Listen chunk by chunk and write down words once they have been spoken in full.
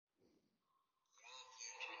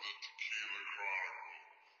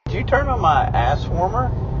you turn on my ass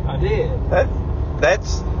warmer? I did.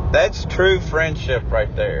 That's true friendship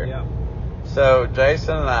right there. Yep. So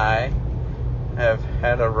Jason and I have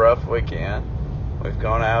had a rough weekend. We've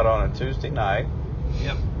gone out on a Tuesday night.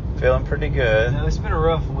 Yep. Feeling pretty good. No, it's been a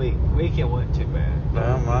rough week. Weekend wasn't too bad.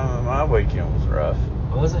 Well, my weekend was rough.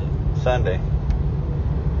 Was it? Sunday.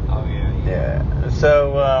 Oh, yeah. Yeah.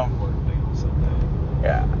 So, Work day on Sunday.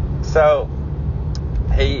 yeah. So,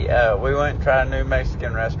 we went and tried a new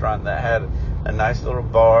Mexican restaurant that had a nice little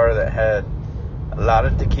bar that had a lot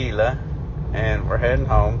of tequila. And we're heading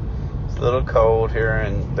home. It's a little cold here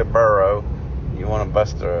in the borough. You want to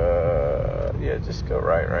bust just go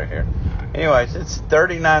right here. Anyways, it's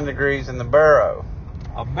 39 degrees in the borough.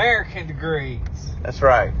 American degrees. That's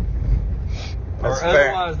right. Or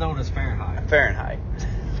otherwise known as Fahrenheit. Fahrenheit.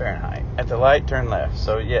 At the light, turn left.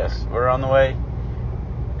 So, yes, we're on the way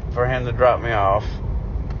for him to drop me off.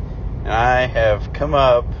 And I have come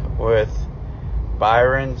up with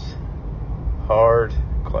Byron's hard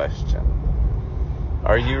question.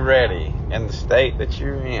 Are you ready in the state that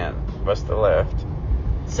you're in? Bust the left.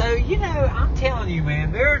 So, I'm telling you,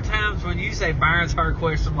 man, there are times when you say Byron's hard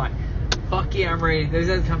question, I'm like, fuck yeah, I'm ready. There's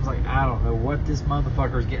other times like, I don't know what this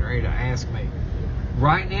motherfucker is getting ready to ask me.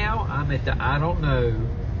 Right now, I'm at the I don't know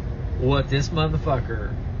what this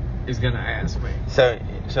motherfucker is going to ask me. So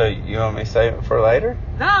you want me to save it for later?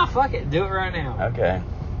 Nah, fuck it. Do it right now. Okay.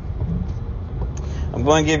 I'm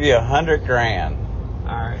going to give you $100,000.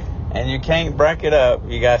 All right. And you can't break it up.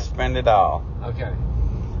 You got to spend it all. Okay.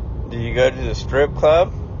 Do you go to the strip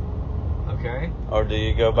club? Okay. Or do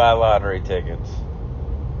you go buy lottery tickets?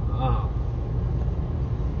 Oh.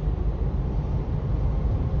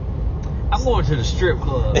 I'm going to the strip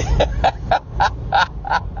club.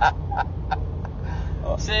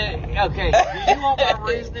 Okay, do you want my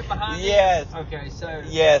reasoning behind it? Yes. Okay, so...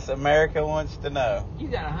 Yes, America wants to know. You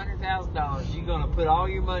got $100,000. You're going to put all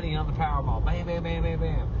your money on the Powerball. Bam, bam, bam, bam,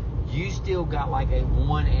 bam. You still got like a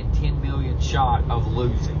 1 in 10 million shot of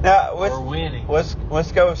losing or winning. Let's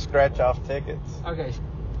go with scratch-off tickets. Okay.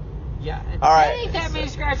 Yeah. All right. There ain't that many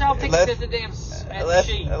scratch-off tickets at the damn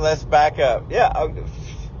sheet. Let's back up. Yeah. All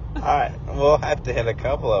right. We'll have to hit a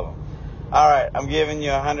couple of them. All right. I'm giving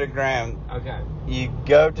you $100,000. Okay. You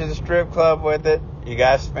go to the strip club with it. You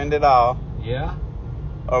got to spend it all. Yeah.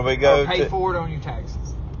 Or we go or pay for it on your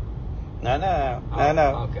taxes.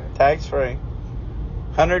 No. Okay. Tax-free.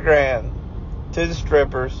 $100,000 to the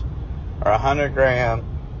strippers, or $100,000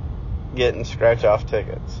 getting scratch-off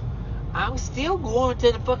tickets. I'm still going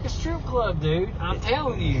to the fucking strip club, dude. I'm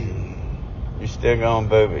telling you. You're still going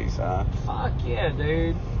boobies, huh? Fuck yeah,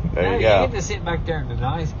 dude. There you go. go. You get to sit back there and be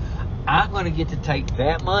nice. I'm going to get to take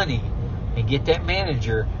that money and get that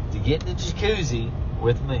manager to get in the jacuzzi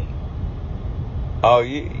with me. Oh,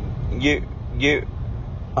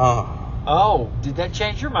 Oh, did that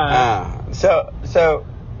change your mind? So.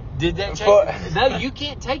 Did that change? No, you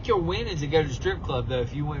can't take your winnings and go to the strip club though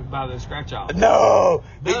if you went by the scratch off. No.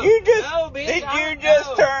 Did you just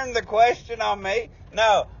No. turn the question on me?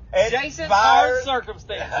 No. Jason's hard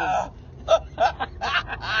circumstances.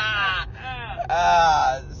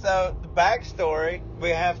 So the backstory we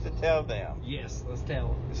have to tell them. Yes, let's tell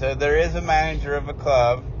them. So there is a manager of a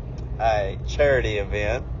club, a charity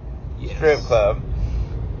event, yes. Strip club,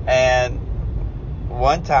 and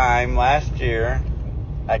one time last year,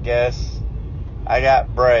 I guess I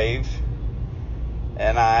got brave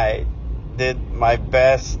and I did my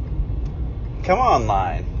best. Come on,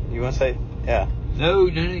 line. You want to say, yeah? No,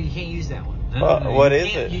 you can't use that one. No, what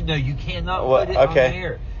is it? You cannot put it on the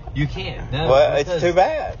air. You can't. No. Well, it's too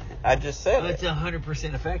bad. I just said it. It's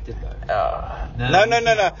 100% effective, though.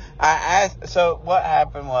 No. I asked. So what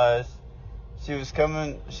happened was, she was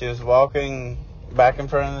walking back in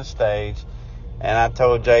front of the stage, and I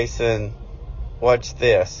told Jason, watch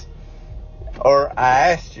this. Or I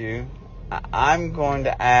asked you, I'm going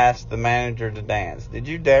to ask the manager to dance. Did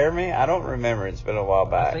you dare me? I don't remember. It's been a while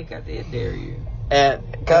back. I think I did dare you.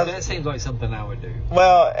 And because that seems like something I would do.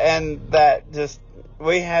 Well, and that just,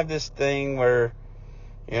 we have this thing where,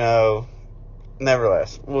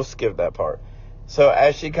 nevertheless, we'll skip that part. So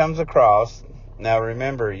as she comes across, now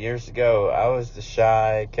remember, years ago, I was the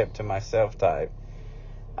shy, kept to myself type.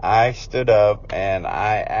 I stood up and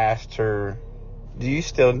I asked her, do you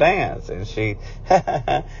still dance? And she,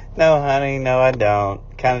 no, honey, no, I don't.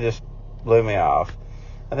 Kind of just blew me off.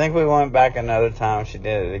 I think we went back another time. She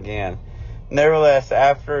did it again. Nevertheless,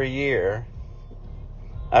 after a year,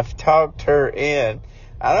 I've talked her in.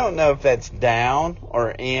 I don't know if that's down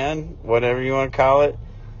or in, whatever you want to call it,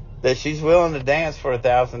 that she's willing to dance for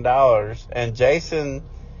 $1,000. And Jason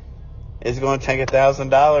is going to take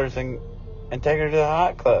 $1,000 and take her to the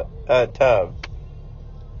hot tub.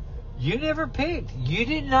 You never picked. You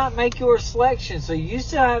did not make your selection, so you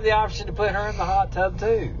still have the option to put her in the hot tub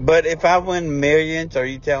too. But if I win millions, are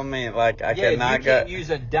you telling me I cannot you go? can't use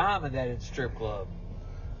a dime of that at the strip club.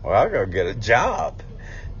 Well, I'll go get a job.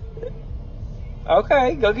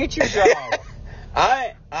 Okay, go get your job.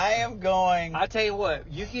 I am going. I tell you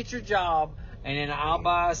what, you get your job, and then I'll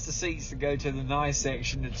buy us the seats to go to the nice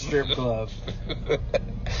section at the strip club.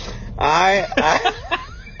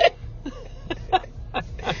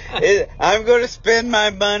 I'm going to spend my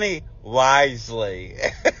money wisely.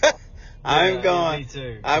 I'm going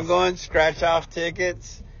to scratch off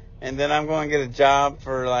tickets, and then I'm going to get a job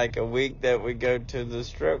for like a week that we go to the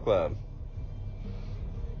strip club.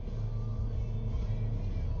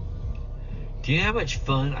 Do you know how much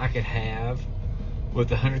fun I could have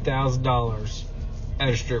with $100,000 at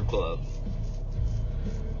a strip club?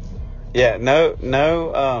 Yeah,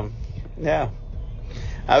 yeah.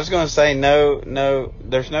 I was going to say no,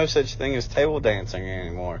 there's no such thing as table dancing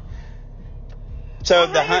anymore. So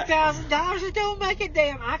 $100,000, it don't make a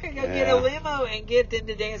damn. I can go get a limo and get them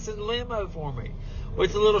to dance in the limo for me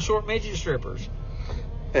with the little short midget strippers.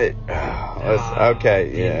 Okay,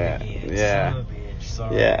 yeah.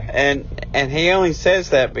 Sorry. Yeah, and he only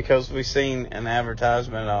says that because we've seen an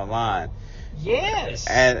advertisement online. Yes.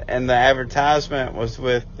 And the advertisement was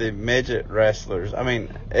with the midget wrestlers. I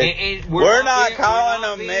mean, we're not calling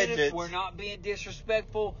them midgets. We're not being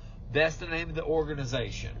disrespectful. That's the name of the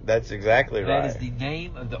organization. That's exactly right. That is the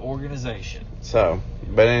name of the organization. So,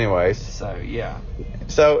 but anyways. So, yeah.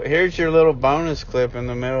 So, here's your little bonus clip in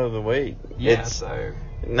the middle of the week. Yeah, it's a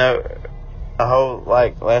whole,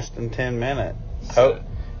 less than 10 minutes.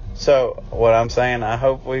 So, what I'm saying, I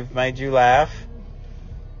hope we've made you laugh.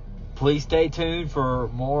 Please stay tuned for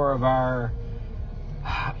more of our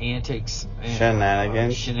antics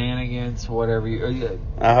and shenanigans, whatever you.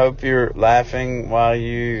 I hope you're laughing while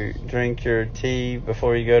you drink your tea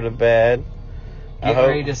before you go to bed. Get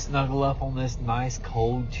ready to snuggle up on this nice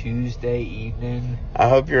cold Tuesday evening. I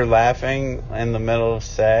hope you're laughing in the middle of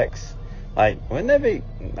sex. Wouldn't that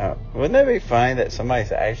be funny that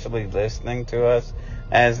somebody's actually listening to us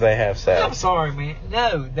as they have sex? I'm sorry, man.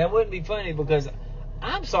 No, that wouldn't be funny because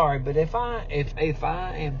I'm sorry, but if I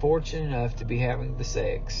am fortunate enough to be having the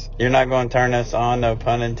sex, you're not going to turn us on, no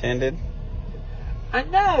pun intended. I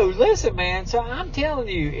know. Listen, man. So I'm telling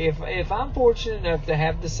you, if I'm fortunate enough to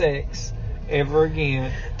have the sex ever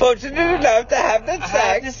again, fortunate enough to have the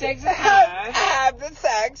sex, have the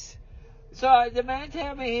sex. So the man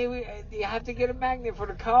told me you have to get a magnet for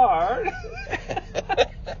the card.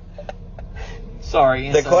 Sorry.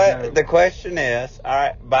 The question is, all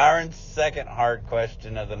right, Byron's second hard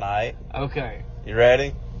question of the night. Okay. You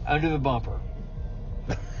ready? Under the bumper.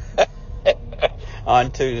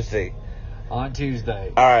 On Tuesday. All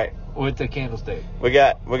right. With the candlestick. We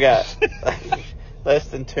got less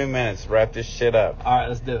than 2 minutes to wrap this shit up. All right,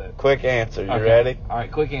 let's do it. Quick answer. You ready? All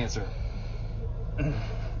right, quick answer.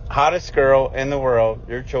 Hottest girl in the world,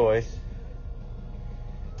 your choice.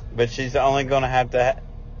 But she's only going to have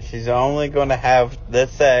the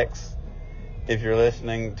sex if you're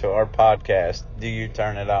listening to our podcast. Do you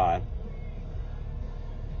turn it on?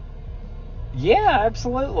 Yeah,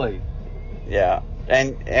 absolutely. Yeah.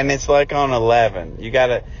 And it's on 11. You got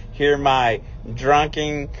to hear my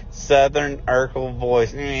drunken southern Urkel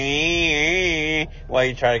voice while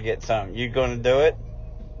you try to get some. You going to do it?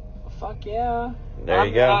 Fuck yeah. There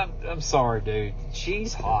you go. I'm sorry, dude.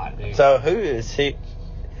 She's hot, dude. So who is he?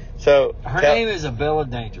 So her name is Abella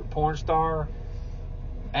Danger, porn star.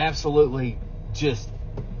 Absolutely, just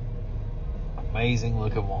amazing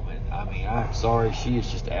looking woman. I mean, I'm sorry, she is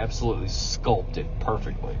just absolutely sculpted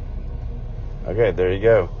perfectly. Okay, there you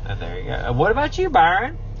go. And there you go. And what about you,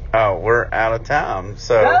 Byron? Oh, we're out of time.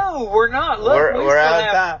 So no, we're not. Look, we're out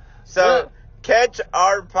of time. So catch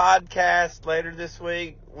our podcast later this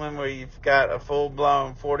week when we've got a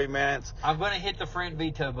full-blown 40 minutes. I'm going to hit the friend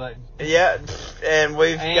veto button. Yeah, and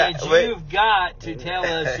you've got to tell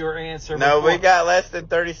us your answer. No, we got less than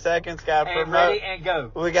 30 seconds. Got to promote. Ready and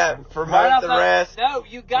go. We got to promote the rest. No,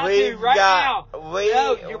 you got to right now.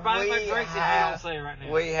 No, you're buying my drinks if you don't say it right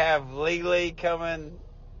now. We have Lily coming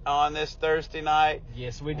on this Thursday night.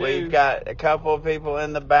 Yes, we do. We've got a couple of people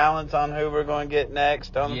in the balance on who we're going to get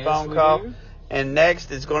next on the phone call. Do. And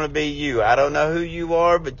next is going to be you. I don't know who you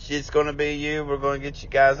are, but it's going to be you. We're going to get you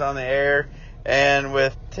guys on the air. And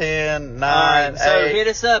with 10, 9, 8. So hit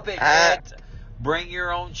us up at Bring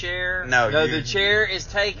Your Own Chair. No, the chair is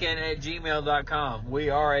taken at gmail.com. We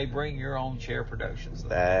are a Bring Your Own Chair Productions.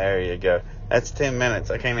 There you go. That's 10 minutes.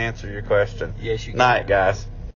 I can't answer your question. Yes, you can. Night, guys.